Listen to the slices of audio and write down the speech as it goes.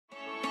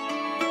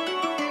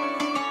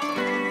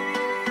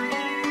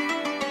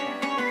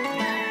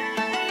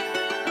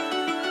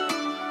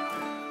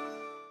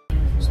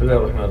بسم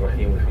الله الرحمن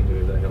الرحيم والحمد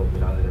لله رب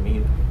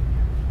العالمين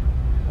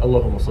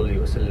اللهم صل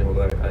وسلم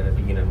وبارك على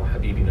نبينا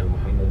وحبيبنا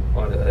محمد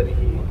وعلى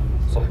آله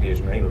وصحبه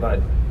أجمعين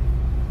وبعد.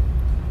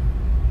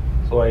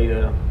 So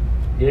I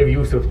gave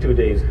Yusuf 2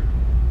 days.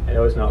 I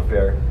know it's not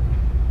fair.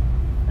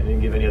 I didn't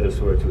give any other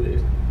surah 2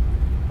 days.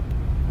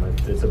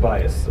 But it's a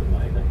bias of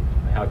mine.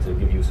 I have to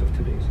give Yusuf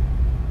 2 days.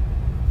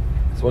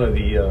 It's one of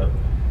the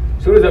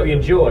surahs that we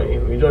enjoy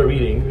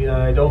reading.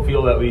 I don't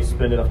feel that we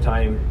spend enough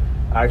time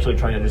actually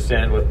trying to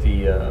understand what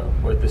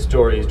the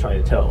story is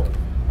trying to tell,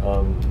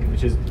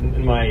 which is,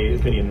 in my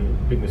opinion,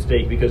 a big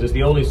mistake, because it's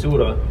the only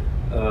surah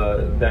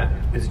that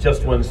is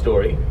just one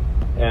story.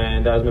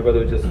 And as my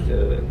brother was just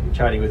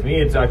chatting with me,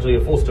 it's actually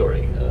a full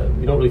story.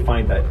 You don't really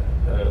find that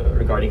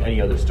regarding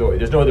any other story.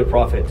 There's no other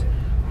prophet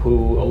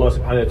who Allah subhanahu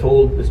wa ta'ala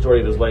told the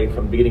story of his life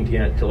from beginning to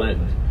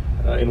end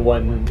in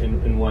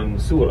one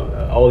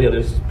surah. All the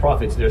other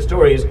prophets, their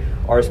stories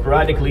are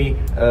sporadically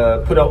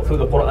put out through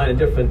the Quran in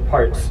different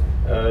parts.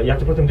 You have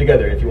to put them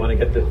together if you want to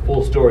get the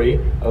full story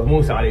of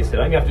Musa alayhi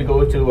salam. You have to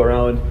go to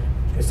around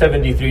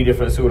 73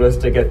 different surahs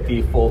to get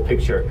the full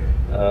picture.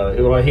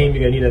 Ibrahim,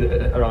 you're going to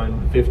need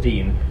around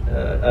 15.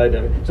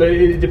 So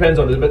it depends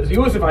on this. But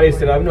Yusuf alayhi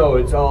salam, no,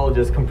 it's all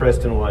just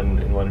compressed in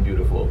one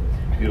beautiful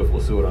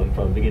surah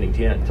from beginning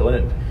to end.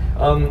 Today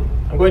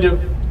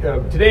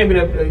I'm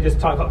going to just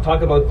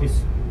talk about it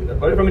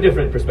from a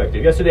different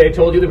perspective. Yesterday I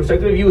told you the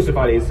perspective of Yusuf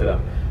alayhi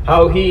salam,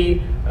 how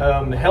he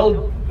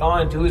held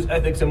on to his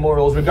ethics and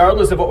morals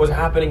regardless of what was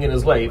happening in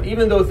his life,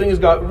 even though things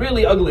got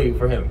really ugly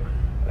for him.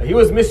 He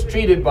was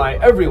mistreated by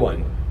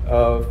everyone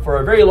for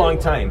a very long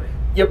time,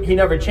 yet he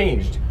never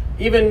changed.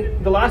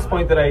 Even the last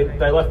point that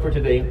I left for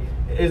today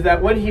is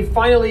that when he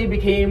finally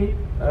became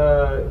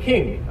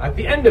king, at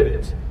the end of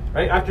it,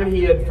 right, after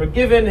he had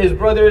forgiven his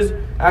brothers,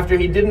 after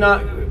he did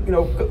not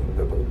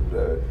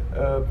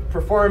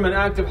perform an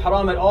act of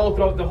haram at all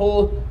throughout the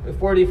whole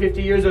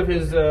 40-50 years of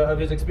his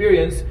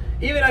experience,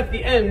 even at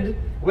the end,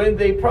 when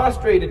they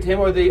prostrated him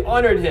or they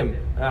honored him,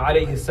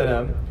 alayhi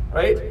salam,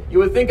 right, you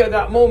would think at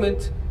that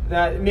moment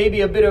that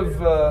maybe a bit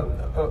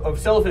of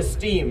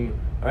self-esteem,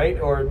 right,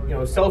 or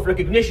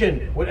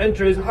self-recognition would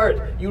enter his heart.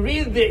 You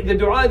read the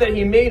dua that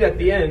he made at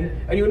the end,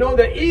 and you know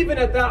that even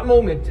at that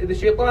moment, the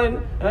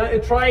shaitan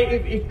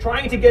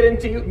trying to get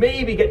into you,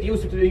 maybe get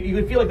Yusuf to, you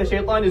can feel like the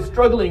shaitan is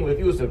struggling with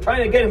Yusuf,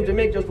 trying to get him to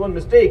make just one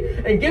mistake,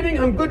 and giving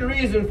him good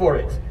reason for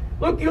it.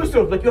 Look,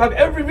 Yusuf, like, you have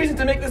every reason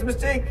to make this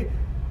mistake.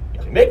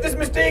 Make this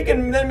mistake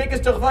and then make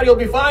istighfar, you'll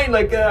be fine.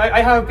 Like, I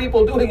have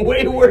people doing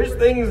way worse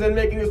things than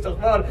making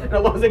istighfar, and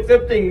Allah's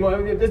accepting.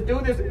 Just do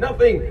this,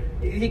 nothing.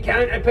 He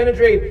can't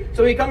penetrate.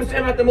 So he comes to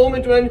him at the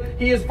moment when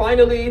he has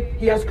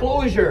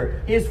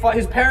closure. His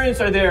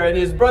parents are there and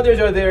his brothers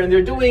are there, and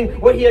they're doing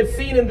what he had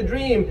seen in the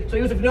dream. So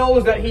Yusuf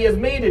knows that he has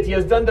made it. He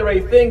has done the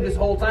right thing this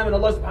whole time, and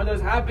Allah subhanahu wa ta'ala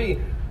is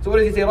happy. So what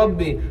does he say?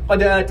 رَبِّي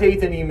قَدْ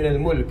آتَيْتَنِي مِنَ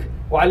الْمُلْكِ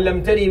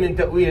وَعَلَّمْتَنِي مِنْ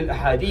تَأْوِيلِ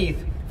الْأَحَادِيثِ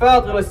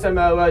فَاطِرَ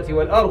السَّمَاوَاتِ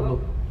وَالْأَرْضِ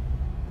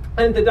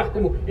أنت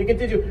تحكم. You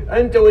continue.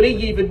 أنت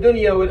ولي في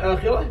الدنيا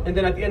والآخرة. And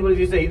then at the end, what does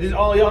he say? This is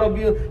all, Ya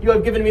Rabbi, you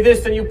have given me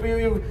this, and you've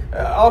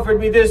offered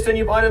me this, and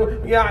you've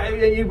honored. Yeah,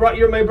 you brought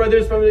my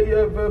brothers from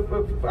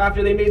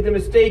after they made the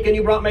mistake, and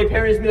you brought my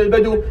parents min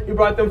al-badu. You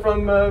brought them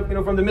from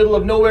from the middle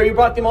of nowhere. You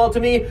brought them all to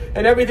me,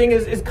 and everything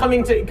is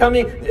coming.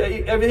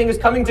 Everything is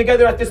coming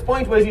together at this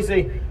point. What does he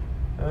say?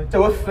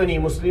 توفني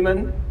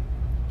مسلما.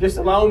 Just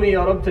allow me,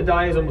 Ya Rabbi, to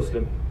die as a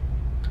Muslim.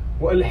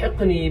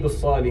 وَأَلْحِقْنِي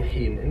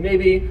بِالصَّالِحِينَ. And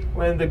maybe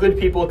when the good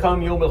people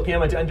come Yawm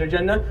al-Qiyamah to enter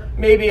Jannah,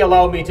 maybe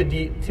allow me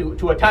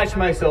to attach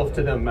myself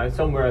to them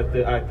somewhere at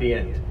the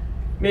end.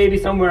 Maybe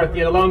somewhere at the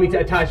end, allow me to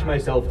attach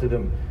myself to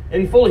them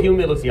in full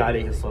humility,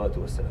 alayhi salatu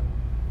wasalam.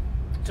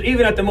 So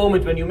even at the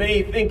moment when you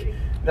may think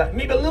that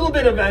maybe a little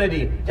bit of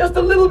vanity, just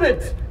a little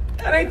bit,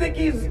 and I think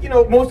he's,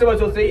 most of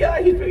us will say,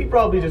 yeah, he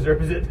probably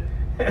deserves it.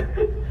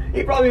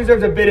 He probably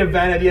deserves a bit of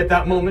vanity at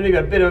that moment, maybe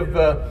a bit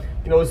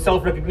of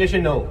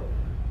self-recognition. No.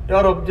 Ya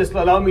Rabb, just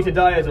allow me to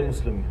die as a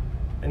Muslim,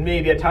 and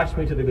maybe attach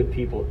me to the good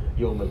people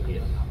Yawm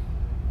al-Qiyamah.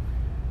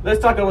 Let's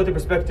talk about the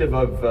perspective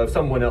of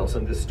someone else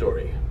in this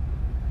story.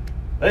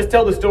 Let's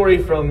tell the story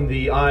from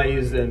the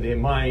eyes and the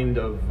mind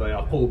of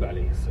Yaqub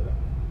alayhi salam.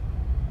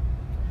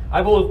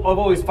 I've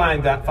always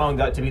found that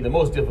to be the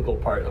most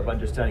difficult part of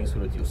understanding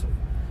Surat Yusuf.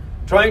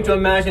 Trying to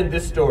imagine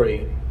this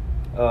story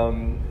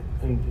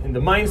in the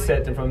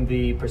mindset and from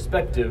the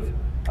perspective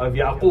of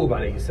Yaqub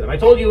alayhi salam. I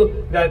told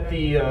you that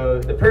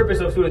the purpose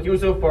of Surat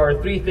Yusuf are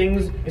 3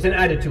 things. It's an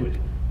attitude.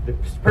 The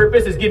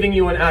purpose is giving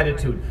you an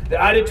attitude. The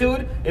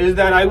attitude is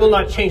that I will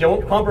not change. I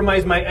won't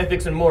compromise my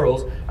ethics and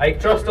morals. I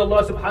trust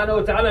Allah subhanahu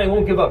wa ta'ala and I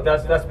won't give up.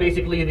 That's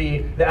basically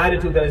the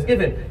attitude that is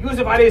given.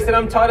 Yusuf alayhi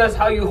salam taught us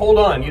how you hold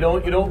on. You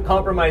don't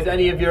compromise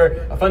any of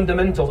your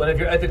fundamentals, any of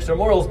your ethics or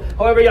morals.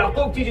 However,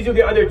 Yaqub teaches you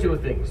the other 2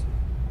 things.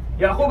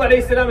 Yaqub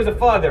alayhi salam is a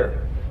father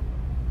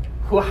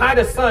who had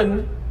a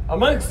son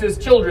amongst his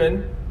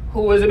children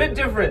who was a bit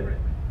different.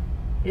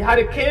 He had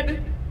a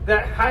kid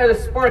that had a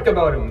spark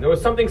about him. There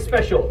was something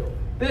special.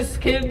 This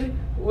kid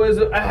was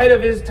ahead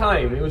of his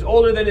time. He was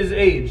older than his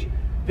age.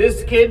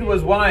 This kid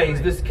was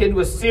wise. This kid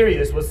was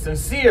serious, was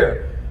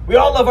sincere. We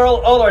all love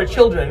all our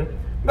children,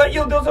 but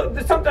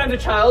there's sometimes a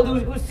child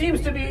who seems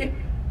to be,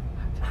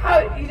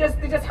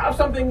 they just have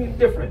something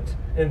different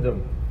in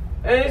them.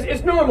 And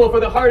it's normal for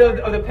the heart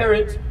of the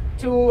parent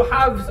to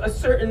have a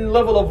certain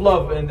level of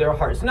love in their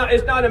hearts.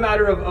 It's not a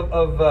matter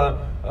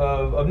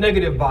of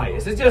negative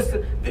bias. It's just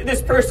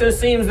this person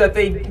seems that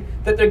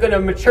they're going to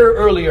mature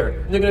earlier.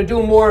 And they're going to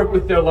do more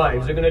with their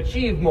lives. They're going to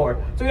achieve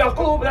more. So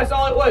Yaqub, that's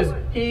all it was.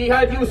 He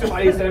had Yusuf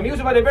alayhi salam.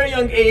 Yusuf at a very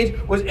young age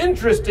was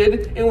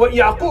interested in what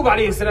Yaqub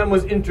alayhi salam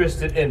was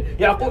interested in.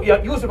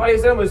 Yusuf alayhi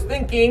salam was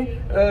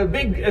thinking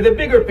the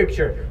bigger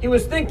picture. He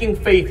was thinking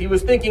faith. He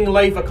was thinking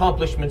life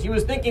accomplishments. He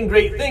was thinking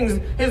great things.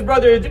 His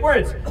brothers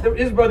weren't.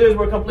 His brothers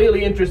were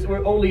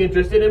were only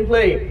interested in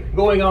play,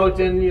 going out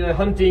and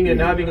hunting and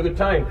having a good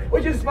time,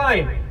 which is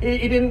fine.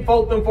 He didn't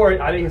fault them for it,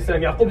 alayhi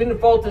salam. Yaqub didn't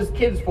fault his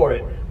kids for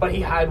it, but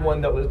he had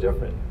one that was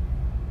different.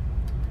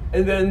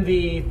 And then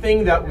the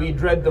thing that we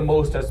dread the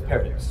most as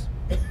parents,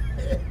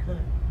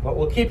 what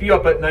will keep you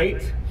up at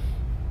night,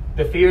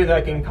 the fear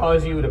that can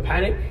cause you to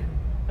panic,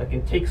 that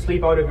can take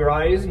sleep out of your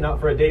eyes, not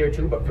for a day or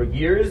two, but for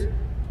years,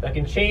 that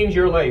can change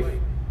your life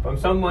from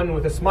someone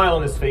with a smile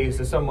on his face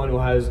to someone who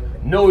has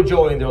no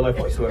joy in their life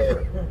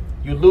whatsoever.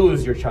 You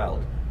lose your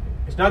child.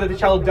 It's not that the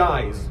child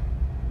dies.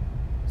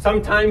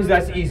 Sometimes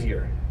that's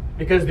easier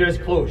because there's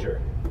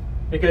closure.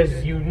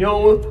 Because you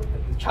know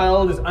the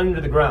child is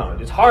under the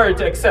ground. It's hard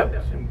to accept.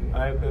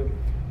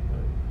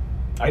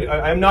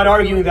 I'm not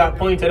arguing that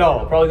point at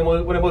all. Probably one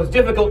of the most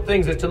difficult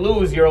things is to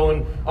lose your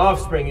own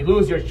offspring. You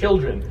lose your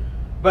children.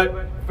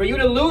 But for you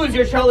to lose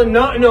your child and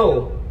not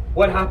know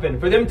what happened,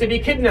 for them to be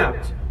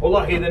kidnapped,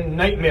 wallahi, the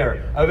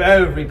nightmare of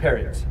every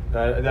parent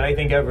that I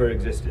think ever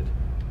existed.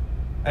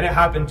 And it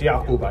happened to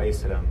Yaqub alayhi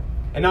salam.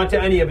 And not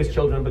to any of his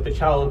children, but the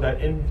child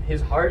that in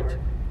his heart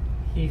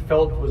he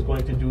felt was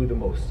going to do the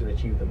most and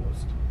achieve the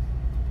most.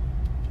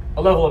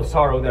 A level of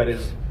sorrow that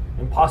is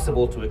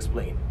impossible to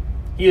explain.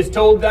 He is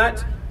told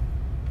that,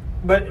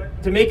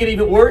 but to make it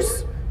even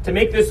worse, to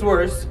make this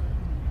worse,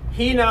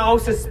 he now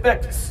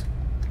suspects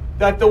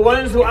that the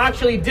ones who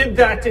actually did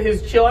that to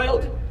his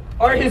child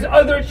are his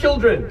other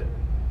children.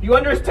 You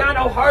understand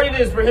how hard it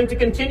is for him to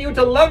continue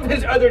to love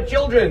his other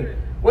children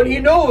when he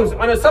knows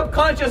on a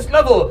subconscious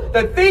level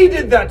that they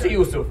did that to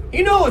Yusuf.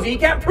 He knows, he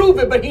can't prove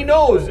it, but he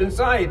knows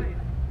inside.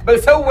 But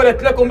it's a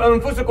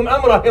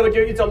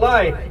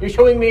lie. You're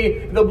showing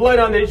me the blood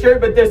on the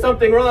shirt, but there's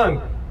something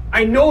wrong.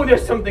 I know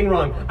there's something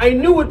wrong. I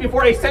knew it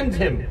before I sent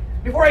him.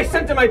 Before I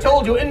sent him, I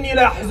told you, إِنِّي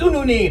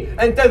لَأَحْزُنُنِي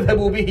أَن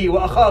تَذْهَبُوا بِهِ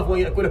وَأَخَافُ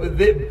أَن يَأْكُلَهُ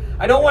الذِّئْبُ.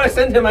 I don't want to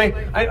send him. I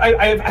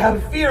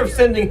have fear of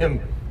sending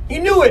him. He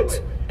knew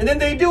it. And then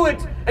they do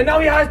it. And now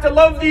he has to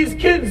love these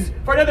kids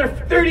for another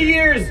 30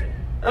 years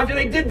after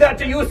they did that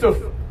to Yusuf,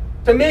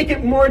 to make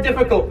it more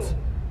difficult.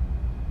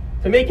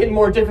 To make it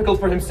more difficult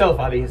for himself,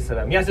 alayhi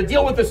salam. He has to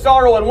deal with the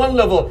sorrow on one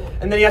level,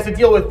 and then he has to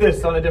deal with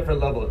this on a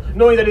different level,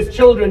 knowing that his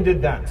children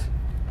did that.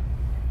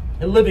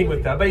 And living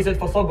with that. But he said,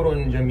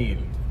 فَصَبْرٌ جَمِيلٌ.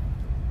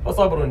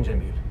 فَصَبْرٌ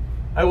جَمِيلٌ.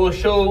 I will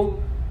show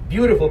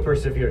beautiful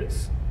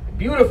perseverance.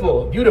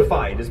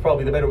 Beautified is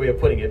probably the better way of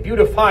putting it.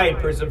 Beautified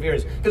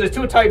perseverance. Because there's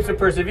two types of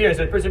perseverance.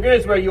 There's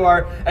perseverance where you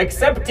are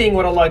accepting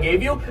what Allah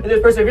gave you, and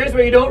there's perseverance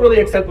where you don't really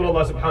accept what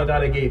Allah subhanahu wa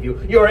ta'ala gave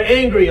you. You are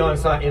angry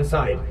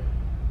inside.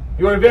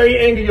 You are very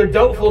angry, you're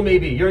doubtful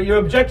maybe. You're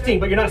objecting,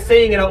 but you're not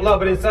saying it out loud,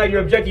 but inside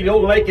you're objecting, you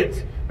don't like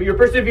it. But you're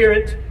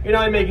perseverant, you're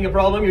not making a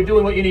problem, you're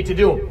doing what you need to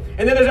do.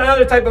 And then there's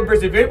another type of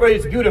perseverance where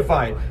it's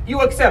beautified.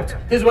 You accept,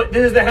 this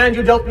is the hand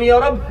you dealt me, Ya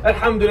Rab.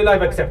 Alhamdulillah,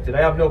 I've accepted, I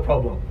have no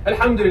problem.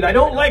 Alhamdulillah, I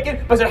don't like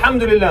it, but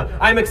Alhamdulillah,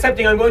 I'm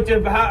accepting, I'm going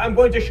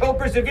to show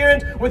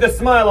perseverance with a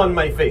smile on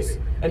my face.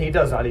 And he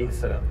does, alayhi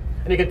salam.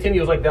 And he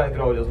continues like that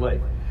throughout his life.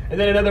 And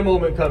then another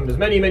moment comes,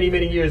 many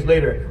years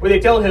later, where they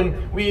tell him,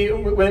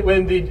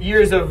 when the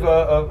years of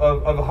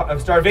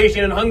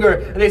starvation and hunger,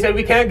 and they said,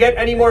 we can't get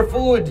any more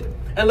food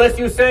unless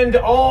you send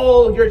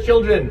all your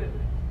children.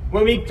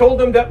 When we told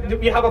them that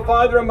we have a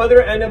father, a mother,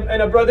 and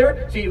a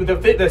brother, see,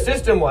 the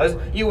system was,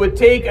 you would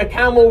take a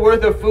camel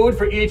worth of food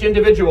for each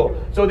individual.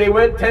 So they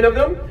went 10 of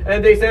them,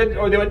 and they said,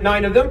 or they went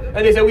 9 of them,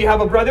 and they said, we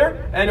have a brother,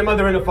 and a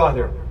mother, and a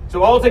father.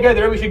 So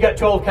altogether, we should get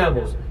 12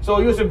 camels. So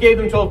Yusuf gave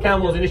them 12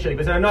 camels initially,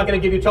 but said, I'm not going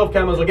to give you 12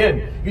 camels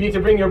again. You need to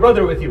bring your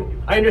brother with you.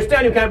 I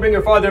understand you can't bring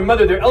your father and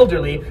mother, they're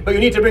elderly, but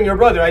you need to bring your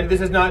brother. This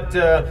is not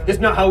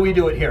how we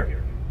do it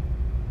here.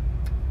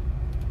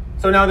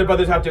 So now the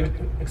brothers have to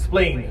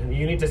explain,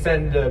 you need to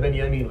send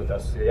Benjamin with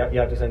us. You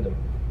have to send him.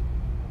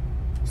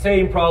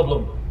 Same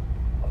problem,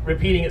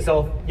 repeating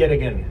itself yet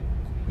again.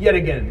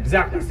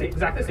 Exactly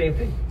the same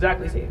thing.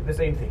 The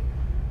same thing.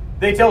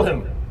 They tell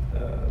him,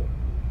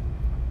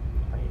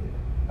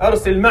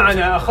 أرسل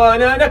معنا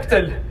أخانا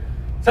نقتل.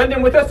 Send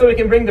him with us so we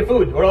can bring the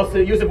food, or else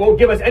Yusuf won't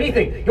give us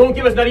anything. He won't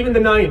give us not even the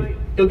 9.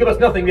 He'll give us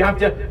nothing. We have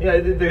to.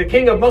 The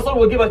king of Masr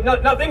will give us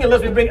nothing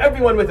unless we bring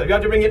everyone with us. We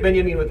have to bring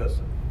Benjamin with us.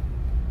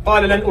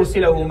 قال لن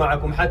أرسله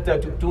معكم حتى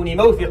تؤتوني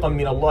موثقا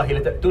من الله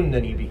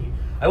لتأتونني به.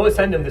 I won't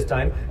send him this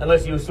time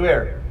unless you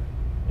swear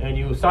and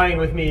you sign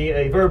with me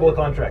a verbal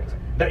contract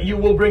that you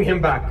will bring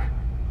him back.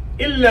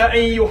 إلا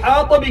أن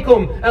يحاط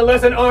بكم,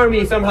 unless an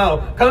army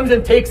somehow comes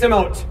and takes him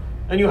out.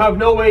 and you have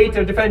no way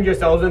to defend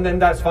yourselves, and then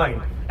that's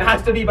fine. It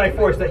has to be by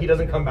force that he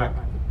doesn't come back.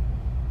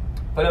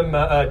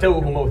 فَلَمَّا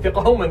آتَوْهُ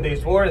مَوْثِقَهُمْ, when they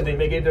swore and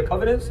they gave their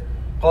covenants,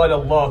 قَالَ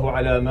اللَّهُ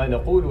عَلَى مَا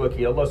نَقُولُ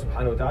وَكِيلٌ. Allah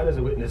subhanahu wa ta'ala is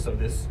a witness of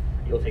this.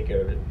 He'll take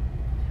care of it.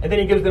 And then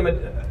he gives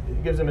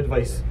them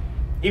advice.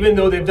 Even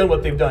though they've done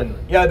what they've done.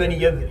 يَا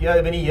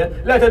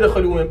بَنِيَّ لَا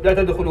تَدْخُلُوا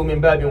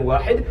مِنْ بَابٍ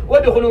وَاحِدٍ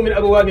وَادْخُلُوا مِنْ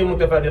أَبْوَابٍ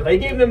مُتَفَرِّقَةٍ. He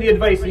gave them the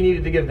advice he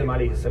needed to give them,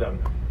 alayhi salam.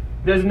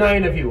 There's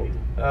 9 of you.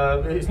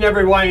 It's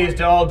never wise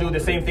to all do the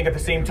same thing at the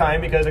same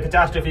time, because a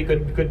catastrophe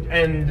could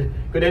end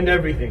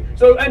everything.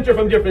 So enter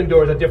from different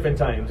doors at different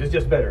times. It's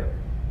just better.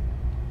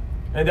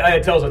 And the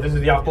ayah tells us this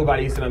is Yaqub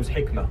alayhi salam's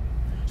hikmah.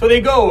 So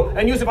they go,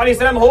 and Yusuf alayhi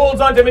salam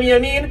holds on to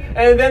Binyamin,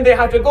 and then they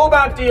have to go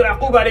back to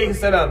Yaqub alayhi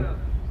salam.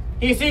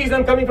 He sees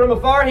them coming from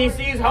afar. He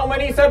sees how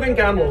many? 7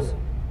 camels.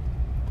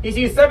 He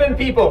sees 7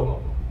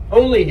 people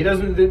only. He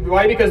doesn't.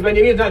 Why? Because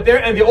Binyamin is not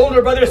there, and the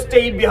older brother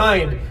stayed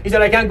behind. He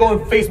said, I can't go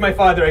and face my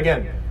father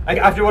again.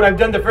 After what I've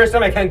done the first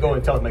time, I can't go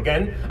and tell him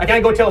again. I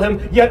can't go tell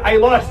him, yet I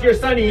lost your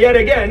son yet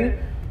again.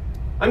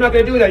 I'm not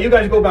going to do that. You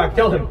guys go back.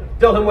 Tell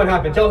him what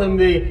happened. Tell him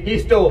he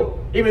stole,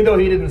 even though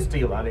he didn't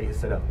steal, alayhi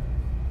salam.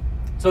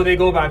 So they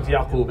go back to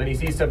Yaqub, and he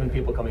sees 7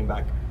 people coming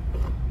back.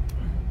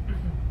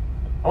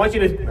 I want you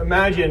to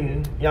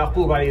imagine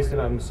Yaqub alayhi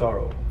salam's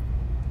sorrow.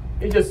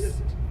 He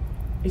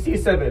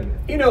sees 7.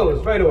 He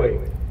knows right away.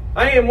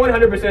 I am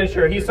 100%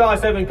 sure. He saw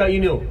 7. He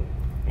knew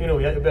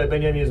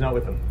Benjamin is not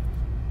with him.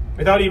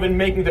 Without even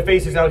making the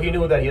faces out, he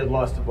knew that he had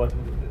lost the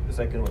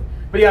second one.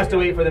 But he has to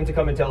wait for them to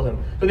come and tell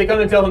him. So they come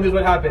and tell him this is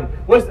what happened.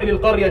 وَاسْأَلِ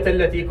الْقَرْيَةَ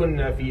الَّتِي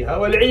كُنَّا فِيهَا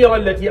وَالْعِيرَ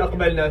الَّتِي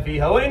أَقْبَلْنَا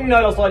فِيهَا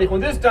وَإِنَّا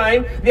لَصَادِقُونَ. This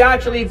time, they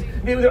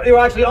were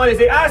actually honest.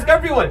 They asked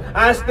everyone.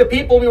 Ask the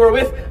people we were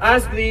with.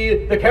 Ask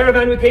the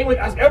caravan we came with.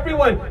 Ask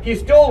everyone. He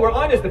stole. We're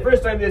honest. The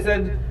first time they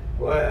said,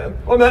 وَمَا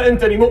أَنْتَ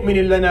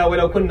بِمُؤْمِنٍ لَنَا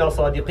وَلَوْ كُنَّا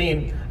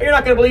صَادِقِينَ. You're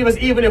not going to believe us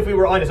even if we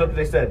were honest. That's what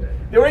they said.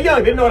 They were young.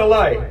 They didn't know how to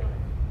lie.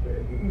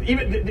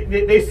 Even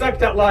they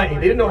sucked at lying.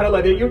 They didn't know how to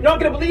lie. You're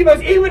not going to believe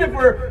us even if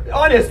we're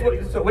honest.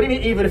 So what do you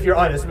mean even if you're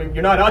honest? I mean,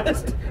 you're not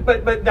honest.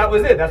 But that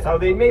was it. That's how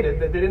they made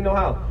it. They didn't know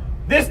how.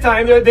 This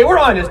time they were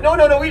honest. No.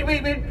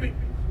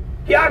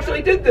 He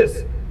actually did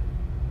this.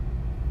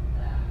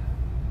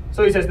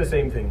 So he says the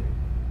same thing.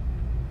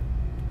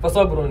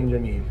 فَصَبْرٌ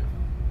جَمِيلٌ.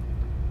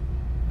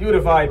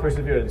 Beautified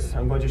perseverance.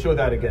 I'm going to show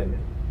that again.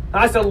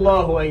 عَسَى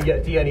اللَّهُ أَن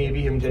يَأْتِيَنِي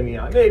بِهِمْ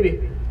جَمِيعًا.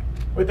 Maybe.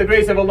 With the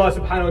grace of Allah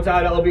subhanahu wa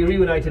ta'ala, I'll be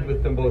reunited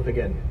with them both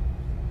again.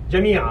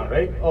 Jami'a,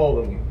 right? All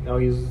of them. Now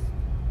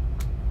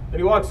then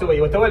he walks away.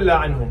 وَتَوَلَّى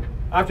عَنْهُمْ.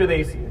 After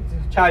they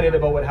chatted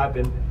about what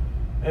happened,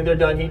 and they're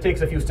done, he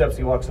takes a few steps,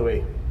 he walks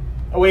away.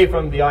 Away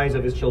from the eyes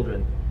of his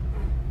children.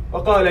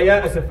 وَقَالَ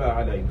يَا أَسَفَا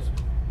عَلَى يُوسُف.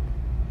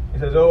 He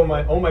says, oh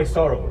my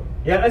sorrow.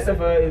 Ya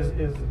asafa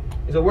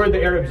is a word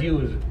the Arabs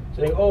use,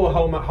 saying, oh,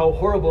 how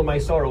horrible my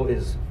sorrow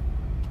is.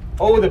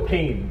 Oh, the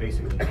pain,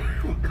 basically.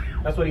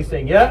 That's what he's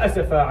saying. Ya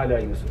asafa ala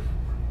Yusuf.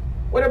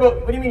 What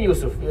do you mean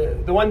Yusuf?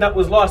 The one that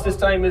was lost this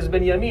time is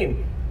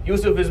Binyamin.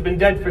 Yusuf has been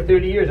dead for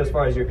 30 years as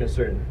far as you're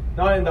concerned.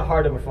 Not in the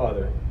heart of a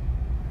father.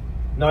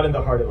 Not in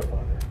the heart of a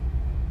father.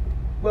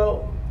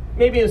 Well,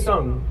 maybe in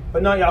some,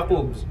 but not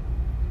Yaqub's.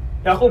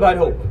 Yaqub had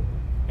hope.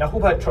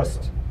 Yaqub had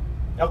trust.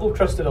 Yaqub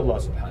trusted Allah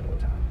subhanahu wa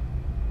ta'ala.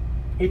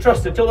 He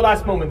trusted till the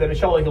last moment that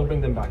inshallah he'll bring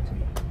them back to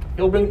me.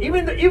 He'll bring,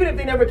 even if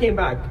they never came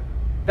back,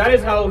 that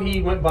is how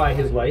he went by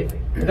his life,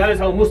 and that is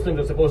how Muslims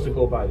are supposed to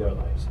go by their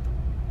lives.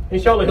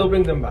 Inshallah he'll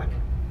bring them back.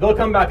 They'll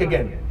come back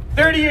again.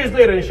 30 years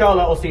later,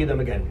 inshallah, I'll see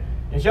them again.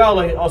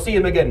 Inshallah, I'll see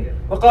him again.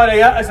 وَقَالَ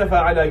يَا أَسَفَ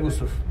عَلَى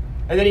يُوسُف.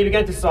 And then he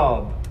began to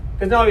sob.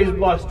 Because now he's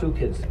lost 2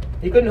 kids.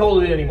 He couldn't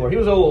hold it anymore. He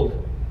was old.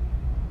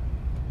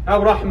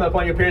 Have rahmah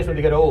upon your parents when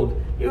they get old.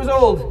 He was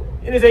old,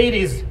 in his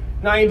 80s,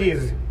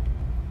 90s.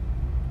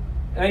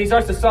 And he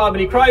starts to sob,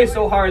 and he cries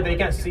so hard that he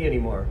can't see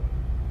anymore.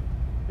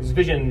 His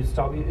vision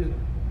stopped. He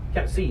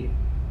can't see.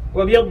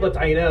 وَبْيَضَّتْ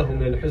عَيْنَاهُ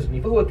مِنَ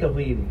الْحُزْنِ فَهُوَ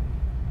كَظِيمٌ.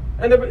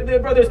 And the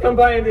brothers come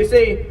by and they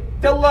say,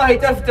 تَاللَّهِ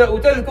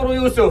تَفْتَأُ تَذْكُرُ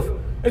Yusuf.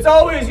 It's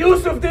always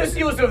Yusuf this,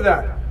 Yusuf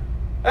that.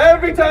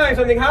 Every time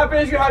something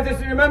happens, you have to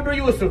remember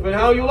Yusuf and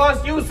how you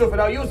lost Yusuf and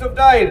how Yusuf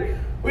died.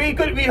 We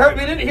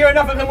didn't hear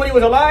enough of him when he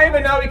was alive,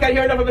 and now we can't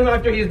hear enough of him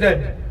after he's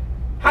dead.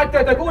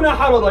 حَتَّى تَكُونَ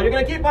حَرَضًا. You're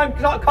going to keep on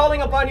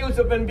calling upon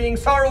Yusuf and being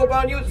sorry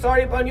upon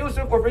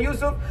Yusuf or for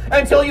Yusuf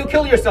until you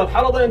kill yourself.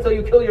 حَرَضًا, until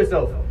you kill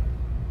yourself.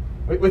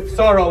 With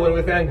sorrow and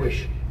with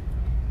anguish.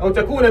 أَوْ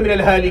تَكُونَ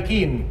مِنَ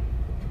الْهَالِكِينَ.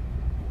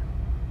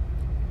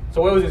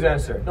 So what was his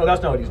answer? No,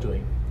 that's not what he's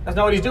doing. That's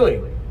not what he's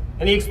doing.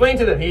 And he explained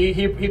to them,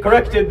 he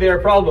corrected their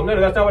problem. No,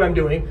 that's not what I'm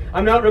doing.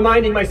 I'm not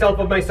reminding myself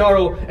of my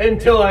sorrow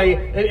until I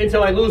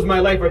lose my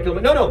life or kill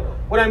me. No.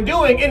 What I'm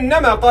doing,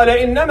 إِنَّمَا قَالَ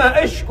إِنَّمَا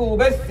أَشْكُو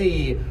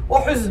بَثِّي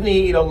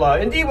وَحُزْنِي إِلَى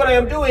اللَّهِ. Indeed, what I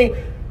am doing,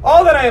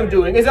 all that I am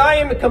doing is I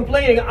am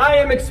complaining, I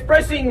am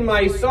expressing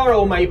my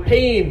sorrow, my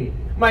pain,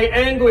 my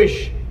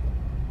anguish.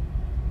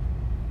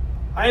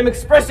 I am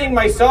expressing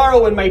my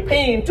sorrow and my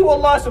pain to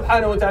Allah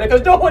subhanahu wa ta'ala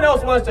because no one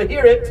else wants to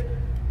hear it.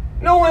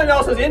 No one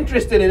else is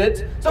interested in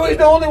it, so he's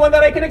the only one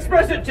that I can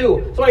express it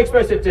to. So I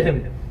express it to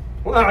him.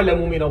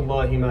 وَأَعْلَمُ مِنَ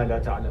اللَّهِ مَا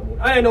لَا تَعْلَمُونَ.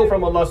 I know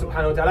from Allah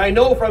subhanahu wa ta'ala, I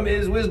know from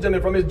His wisdom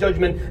and from His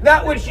judgment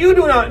that which you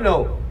do not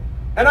know.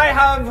 And I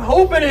have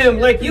hope in Him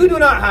like you do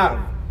not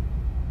have.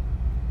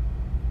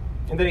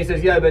 And then he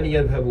says, Ya bani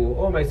yadhabu,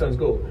 oh my sons,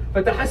 go.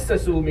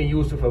 فَتَحَسَّسُوا مِن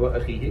يُوسُفَ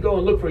وَأَخِيهِ. Go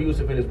and look for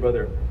Yusuf and his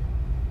brother.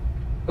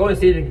 Go and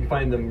see if you can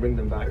find them, bring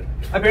them back.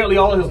 Apparently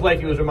all his life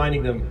he was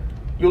reminding them,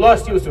 you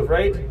lost Yusuf,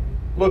 right?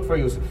 Look for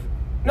Yusuf.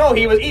 No,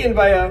 he was eaten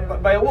by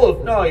a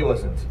wolf. No, he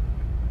wasn't.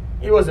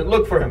 He wasn't.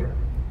 Look for him.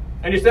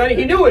 Understanding?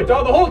 He knew it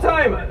all the whole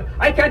time.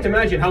 I can't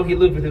imagine how he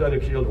lived with his other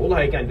children.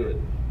 Wallahi, I can't do it.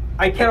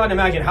 I cannot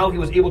imagine how he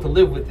was able to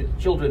live with the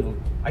children.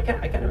 I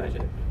can't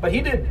imagine it. But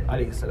he did,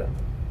 alayhi salam.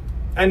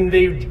 And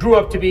they grew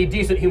up to be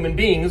decent human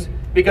beings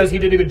because he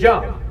did a good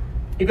job.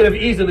 He could have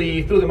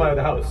easily threw them out of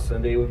the house,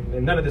 and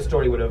none of this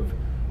story would have.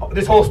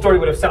 This whole story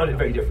would have sounded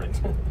very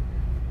different.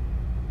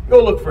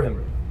 Go look for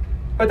him.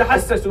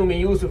 فَتَحَسَّسُوا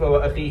مِن يُوسُفَ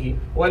وَأَخِيهِ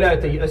وَلَا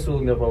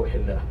تَيْأَسُوا مِن رَوْحِ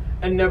اللَّهِ.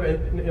 And never,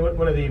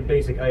 one of the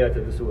basic ayat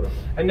of the surah.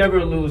 And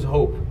never lose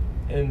hope.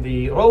 In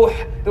the rawh,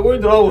 the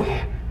word rawh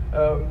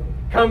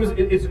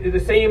is the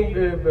same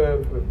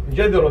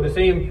jadr, or the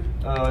same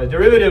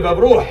derivative of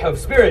ruh, of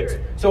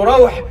spirit. So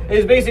rawh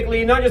is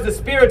basically not just the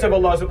spirit of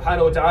Allah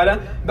subhanahu wa ta'ala,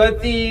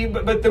 but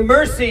the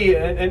mercy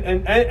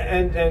and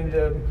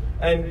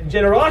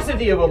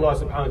generosity of Allah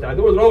subhanahu wa ta'ala.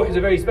 The word rawh is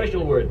a very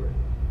special word.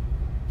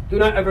 Do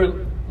not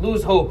ever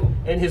lose hope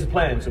in His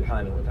plan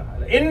subhanahu wa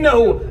ta'ala.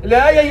 إِنَّهُ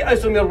لَا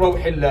يَيْأَسُ مِن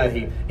رَوْحِ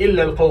اللَّهِ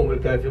إِلَّا الْقَوْمُ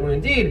الْكَافِرُونَ.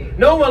 Indeed,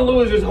 no one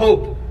loses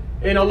hope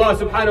in Allah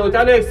subhanahu wa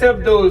ta'ala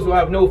except those who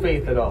have no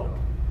faith at all.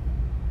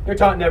 You're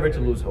taught never to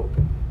lose hope.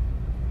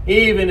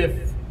 Even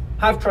if,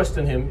 have trust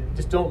in Him,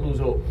 just don't lose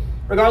hope.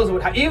 Regardless of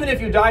what, even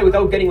if you die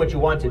without getting what you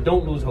wanted,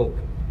 don't lose hope.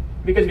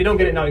 Because if you don't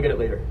get it now, you get it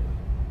later.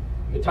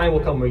 The time will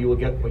come where you will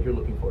get what you're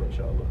looking for,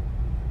 inshallah.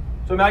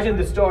 So imagine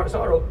the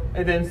sorrow,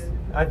 and then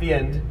at the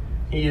end,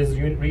 he is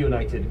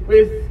reunited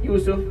with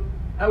Yusuf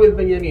and with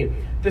Benjamin.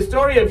 The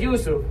story of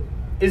Yusuf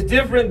is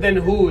different than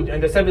Hud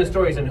and the 7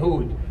 stories in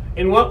Hud.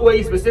 In what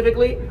way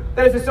specifically?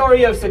 That is a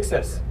story of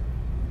success.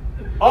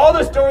 All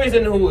the stories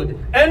in Hud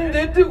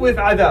ended with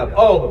adab,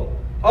 all of them.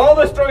 All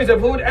the stories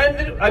of Hud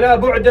ended, أَلَا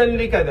بُعْدًا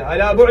لِكَذَا,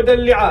 أَلَا بُعْدًا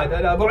لِعَادٍ,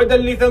 أَلَا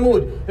بُعْدًا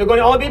لِثَمُودٍ. They're going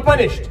to all be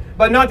punished,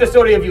 but not the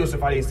story of Yusuf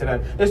alayhi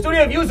salam. The story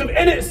of Yusuf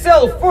in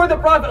itself, for the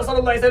Prophet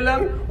sallallahu alayhi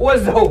wasallam,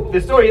 was hope. The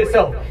story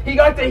itself. He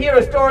got to hear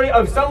a story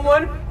of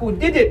someone who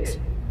did it,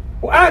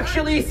 who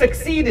actually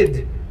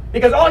succeeded.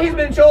 Because all he's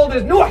been told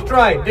is Nuh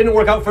tried, didn't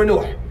work out for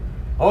Nuh.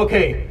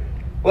 Okay,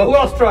 well who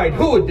else tried?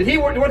 Hud, did he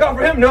work out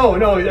for him? No,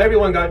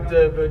 everyone got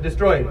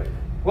destroyed.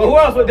 Well, who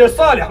else? There's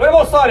Salih. What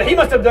about Salih? He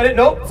must have done it.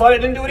 No, Salih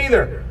didn't do it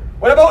either.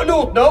 What about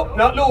Lut? No,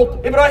 not Lut.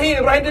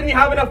 Ibrahim didn't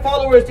have enough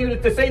followers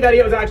to say that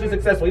he was actually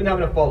successful. He didn't have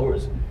enough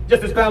followers.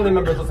 Just his family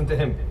members listened to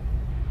him.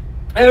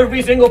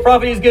 Every single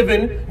prophet he's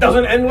given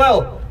doesn't end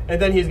well.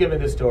 And then he's given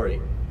this story.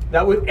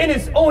 That within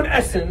its own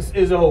essence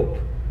is a hope.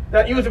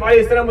 That Yusuf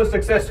alayhi salam was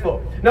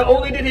successful. Not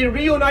only did he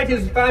reunite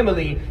his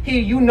family, he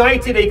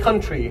united a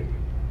country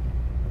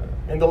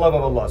in the love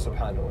of Allah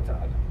subhanahu wa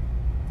ta'ala.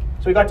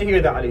 So we got to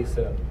hear that alayhi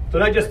salam. So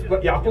not just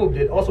what Yaqub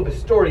did, also the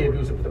story of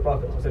Yusuf with the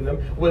Prophet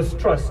was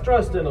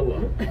trust in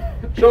Allah.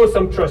 Show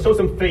some trust, show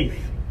some faith.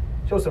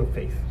 Show some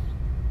faith.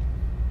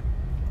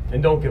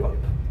 And don't give up.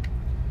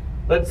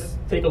 Let's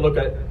take a look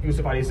at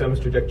Yusuf alayhi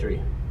salam's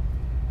trajectory,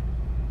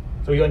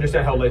 so you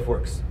understand how life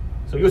works.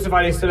 So Yusuf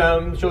alayhi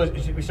salam,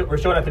 we're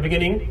shown at the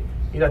beginning,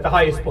 he's at the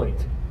highest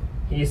point.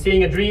 He is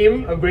seeing a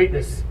dream of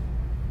greatness.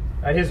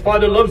 And his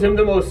father loves him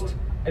the most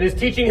and is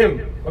teaching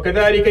him.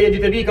 وَكَذَلِكَ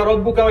يَجْتَبِيكَ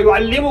رَبُّكَ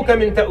وَيُعَلِّمُكَ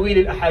مِنْ تَأْوِيلِ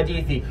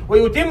الْأَحَادِيثِ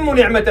وَيُتِمُّ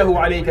نِعْمَتَهُ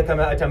عَلَيْكَ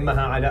كَمَا أَتَمَّهَا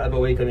عَلَى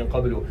أَبَوَيْكَ مِنْ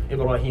قَبْلُ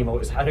إِبْرَاهِيمَ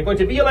وَإِسْحَاقَ. You're going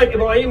to be like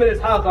Ibrahim and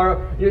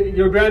Ishaq,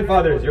 your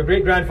grandfathers, your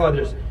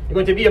great-grandfathers. You're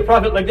going to be a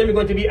prophet like them. You're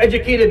going to be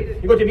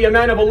educated. You're going to be a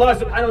man of Allah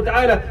subhanahu wa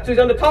ta'ala. So he's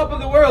on the top of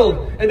the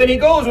world. And then he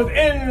goes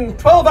within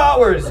 12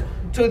 hours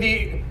to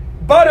the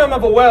bottom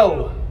of a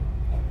well.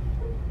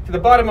 To the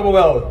bottom of a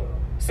well.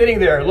 Sitting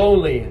there,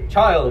 lonely,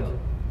 child.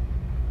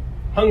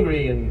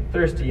 Hungry and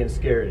thirsty and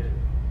scared.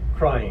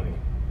 Crying.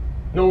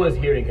 No one's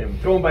hearing him.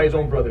 Thrown by his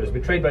own brothers.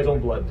 Betrayed by his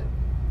own blood.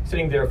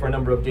 Sitting there for a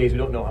number of days. We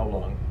don't know how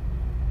long.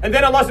 And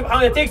then Allah subhanahu wa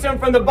ta'ala takes him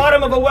from the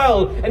bottom of a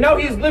well. And now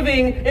he's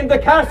living in the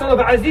castle of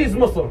Aziz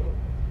Misr.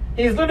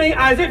 He's living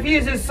as if he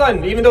is his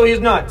son, even though he's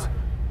not.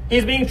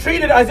 He's being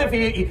treated as if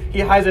he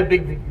has a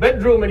big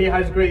bedroom and he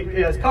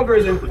has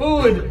covers and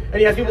food and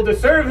he has people to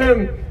serve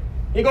him.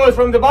 He goes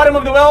from the bottom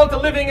of the well to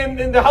living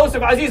in the house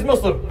of Aziz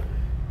Misr.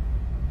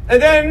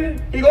 And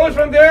then he goes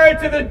from there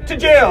to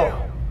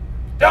jail.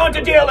 Down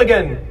to jail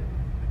again.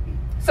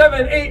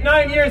 7, 8,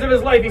 9 years of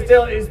his life he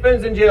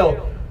spends in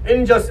jail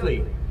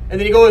unjustly. And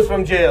then he goes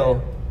from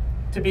jail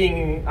to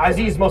being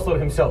Aziz Misr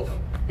himself.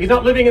 He's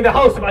not living in the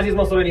house of Aziz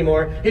Misr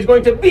anymore. He's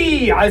going to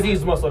be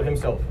Aziz Misr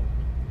himself.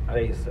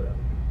 Alayhi salam.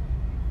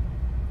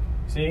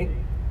 See?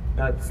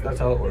 That's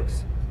how it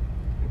works.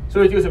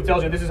 Surat Yusuf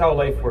tells you this is how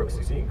life works.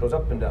 You see? It goes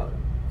up and down.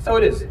 That's how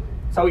it is.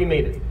 That's how he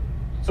made it.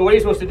 So what are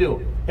you supposed to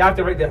do? You have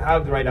to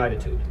have the right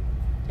attitude.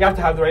 You have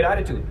to have the right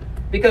attitude.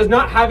 because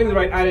not having the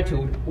right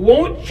attitude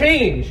won't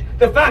change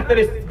the fact that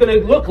it's going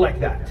to look like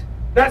that.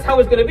 That's how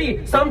it's going to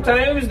be.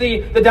 Sometimes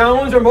the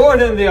downs are more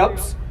than the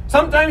ups.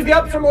 Sometimes the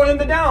ups are more than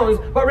the downs.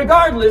 But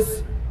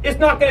regardless, it's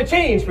not going to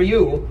change for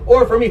you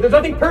or for me. There's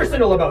nothing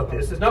personal about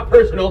this. It's not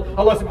personal.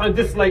 Allah subhanahu wa ta'ala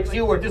dislikes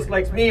you or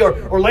dislikes me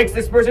or likes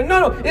this person.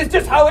 No, it's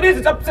just how it is.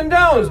 It's ups and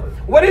downs.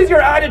 What is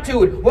your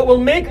attitude? What will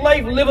make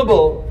life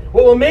livable?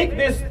 What will make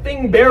this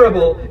thing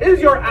bearable is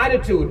your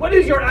attitude. What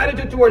is your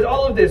attitude towards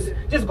all of this?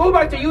 Just go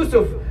back to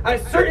Yusuf.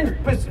 At certain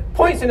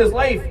points in his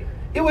life,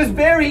 it was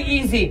very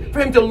easy for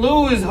him to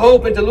lose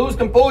hope and to lose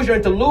composure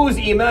and to lose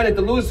iman and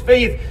to lose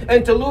faith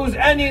and to lose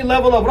any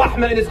level of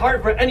rahmah in his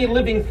heart for any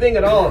living thing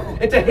at all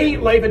and to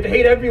hate life and to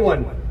hate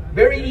everyone.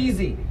 Very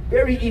easy.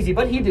 Very easy.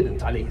 But he didn't,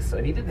 alayhi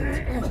salam. He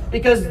didn't.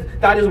 Because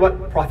that is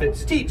what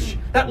prophets teach.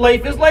 That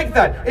life is like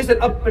that. It's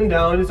an up and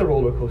down. It's a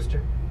roller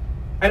coaster.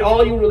 And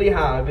all you really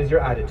have is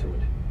your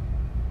attitude.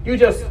 You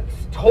just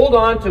hold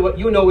on to what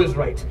you know is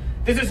right.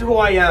 This is who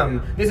I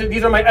am.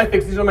 These are my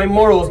ethics. These are my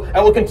morals.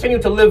 I will continue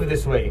to live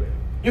this way.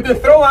 You can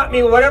throw at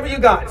me whatever you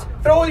got.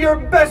 Throw your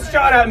best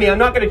shot at me. I'm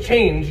not going to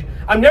change.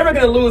 I'm never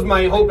going to lose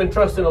my hope and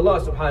trust in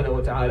Allah subhanahu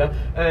wa ta'ala.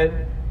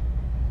 And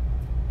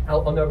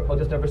I'll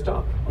just never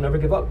stop. I'll never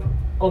give up.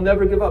 I'll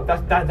never give up.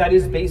 That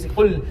is basic.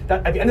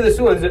 At the end of the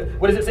surah,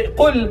 what does it say?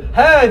 قُلْ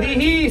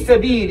هَذِهِ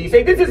سَبِيلِي.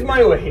 Say, this is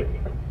my way.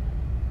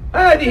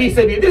 هَذِهِ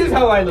سَبِيلِي. This is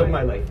how I live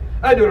my life.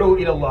 أَدْعُو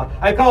إِلَى اللَّهِ.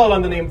 I call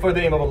on the name of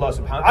Allah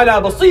subhanahu wa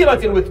ta'ala. عَلَى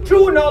بَصِيرَةٍ. With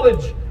true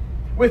knowledge.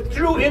 With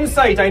true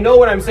insight. I know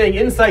what I'm saying.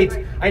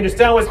 Insight. I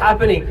understand what's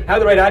happening.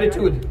 Have the right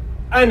attitude.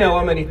 أَنَا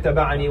وَمَنِ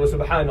اتَّبَعَنِي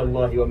وَسُبْحَانَ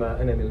اللَّهِ وَمَا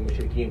أَنَا مِنَ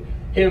الْمُشْرِكِينَ.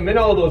 Him and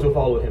all those who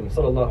follow him.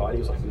 Sallallahu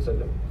alayhi wa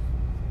sallam.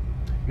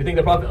 You think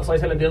the Prophet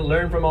ﷺ didn't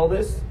learn from all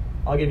this?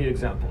 I'll give you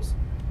examples.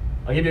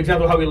 I'll give you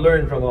examples of how we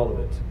learned from all of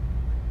it.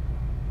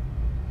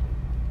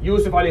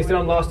 Yusuf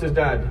ﷺ lost his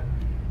dad.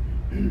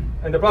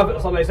 And the Prophet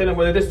ﷺ,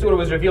 whether this surah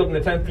was revealed in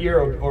the 10th year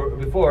or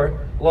before,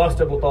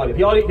 lost Abu Talib.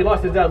 He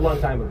lost his dad a long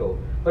time ago.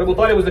 But Abu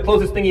Talib was the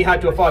closest thing he had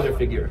to a father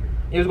figure.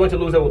 He was going to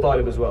lose Abu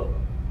Talib as well.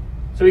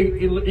 So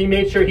he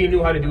made sure he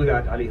knew how to do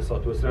that, alayhi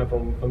salatu wasalam,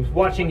 from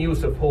watching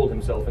Yusuf hold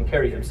himself and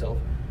carry himself.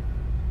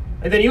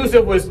 And then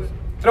Yusuf was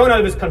thrown out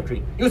of his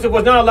country. Yusuf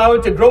was not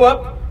allowed to grow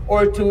up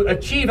or to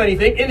achieve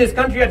anything in his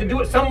country. He had to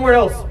do it somewhere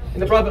else.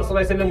 And the Prophet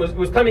ﷺ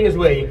was coming his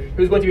way. He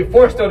was going to be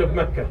forced out of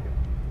Mecca.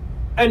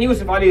 And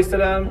Yusuf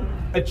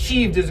ﷺ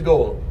achieved his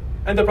goal.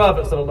 And the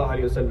Prophet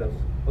ﷺ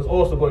was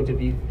also going to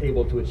be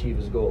able to achieve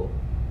his goal.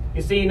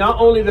 You see, not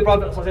only the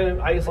Prophet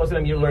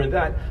ﷺ, you learned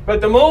that,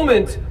 but the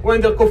moment when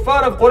the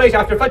kuffar of Quraysh,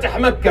 after Fatah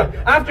Mecca,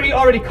 after he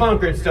already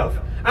conquered stuff,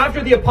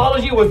 after the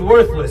apology was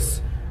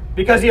worthless,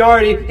 because he's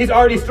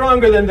already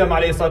stronger than them,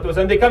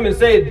 and they come and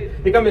say,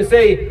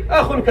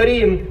 Akhun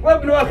Kareem, wa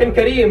ibnu Akhin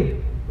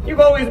Kareem,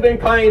 you've always been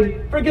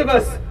kind, forgive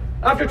us.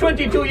 After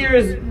 22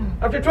 years,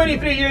 after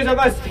 23 years of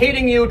us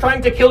hating you,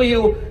 trying to kill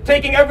you,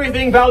 taking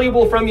everything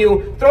valuable from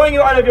you, throwing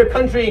you out of your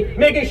country,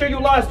 making sure you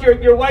lost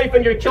your wife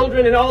and your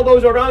children and all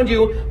those around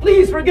you,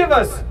 please forgive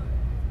us.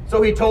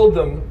 So he told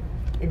them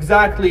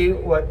exactly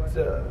what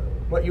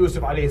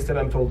Yusuf alayhi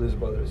salam told his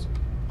brothers.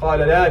 قَالَ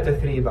لَا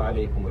تَثْرِيبَ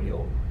عَلَيْكُمُ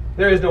الْيَوْمِ.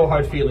 There is no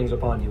hard feelings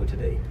upon you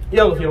today.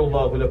 يَغْفِرُ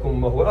اللَّهُ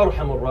لَكُمْ وَهُوَ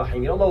أَرْحَمُ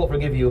الرَّاحِمِينَ. Allah will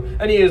forgive you,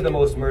 and He is the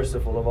most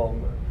merciful of all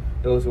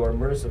those who are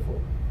merciful.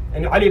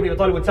 And Ali ibn Abi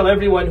Talib would tell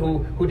everyone who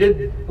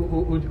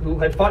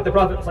had fought the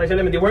Prophet ﷺ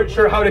and they weren't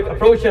sure how to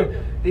approach him,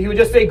 he would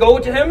just say, go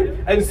to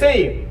him and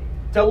say,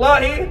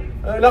 Tallahi,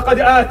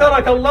 لَقَدْ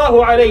آثَرَكَ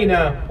اللَّهُ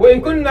عَلَيْنَا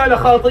وَإِن كُنَّا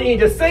لَخَاطِئِينَ.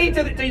 Just say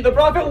to the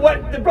Prophet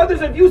what the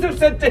brothers of Yusuf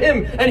said to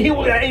him, and he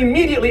will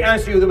immediately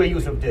answer you the way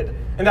Yusuf did.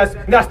 And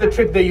that's the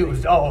trick they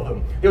used, all of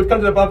them. They would come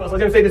to the Prophet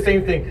ﷺ and say the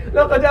same thing.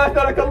 لَقَدْ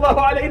آثَرَكَ اللَّهُ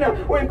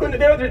عَلَيْنا وَإِن كُنَّا.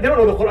 They don't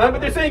know the Quran, but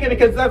they're saying it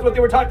because that's what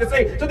they were taught to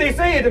say. So they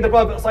say it, and the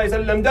Prophet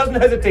ﷺ doesn't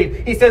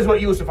hesitate. He says what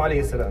Yusuf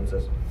alayhi salam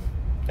says.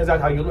 Is that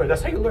how you learn?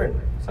 That's how you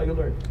learn. That's how you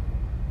learn.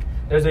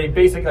 There's a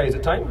basic ayah. Is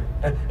it time?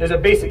 There's a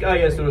basic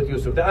ayah in Surat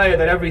Yusuf. The ayah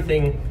that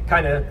everything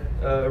kind of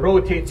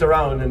rotates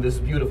around in this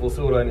beautiful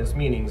surah and its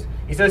meanings.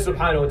 He says,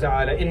 Subhanahu wa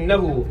ta'ala,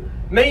 إِنَّهُ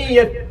مَن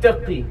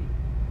يَتَّقِي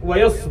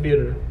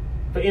وَيَصْبِرْ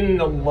فَإِنَّ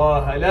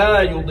اللَّهَ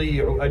لَا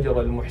يُضِيعُ أَجْرَ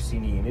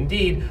الْمُحْسِنِينَ.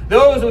 Indeed,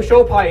 those who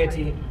show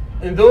piety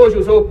and those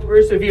who show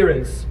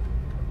perseverance,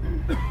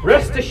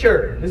 rest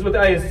assured. This is what the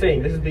ayah is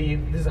saying. This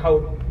is how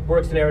it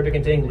works in Arabic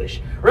into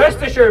English.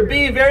 Rest assured,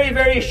 be very,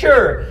 very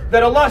sure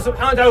that Allah subhanahu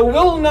wa ta'ala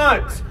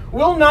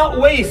will not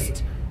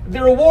waste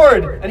the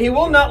reward, and He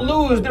will not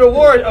lose the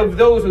reward of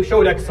those who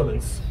showed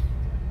excellence.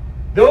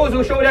 Those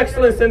who showed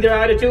excellence in their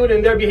attitude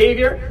and their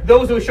behavior,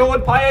 those who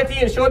showed piety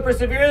and showed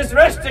perseverance,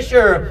 rest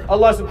assured,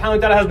 Allah subhanahu wa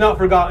ta'ala has not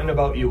forgotten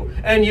about you,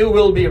 and you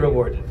will be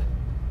rewarded.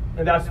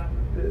 And that's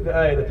the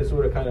ayah that the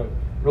surah kind of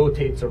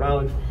rotates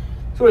around.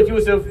 Surat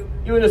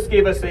Yunus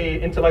gave us an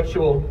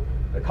intellectual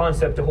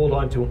concept to hold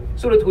on to.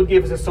 Surat Hud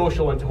gave us a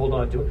social one to hold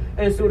on to.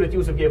 And Surat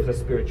Yusuf gave us a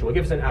spiritual,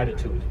 gave us an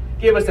attitude.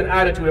 Gave us an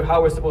attitude of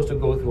how we're supposed to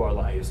go through our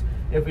lives.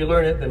 If we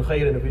learn it, then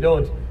khair, and if we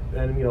don't,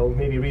 then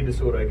maybe read the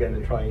surah again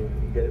and try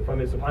and get it from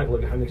it.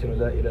 Subhanakallah bihamdika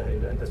la ilaha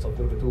illa anta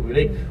astaghfiruka wa atubu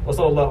ilayk. Wa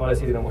sallallahu ala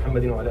sayyidina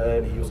Muhammadin wa ala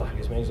alihi wa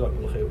sahbihi ajma'in.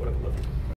 Jazakumullahu khairan wa barakallahu fikum.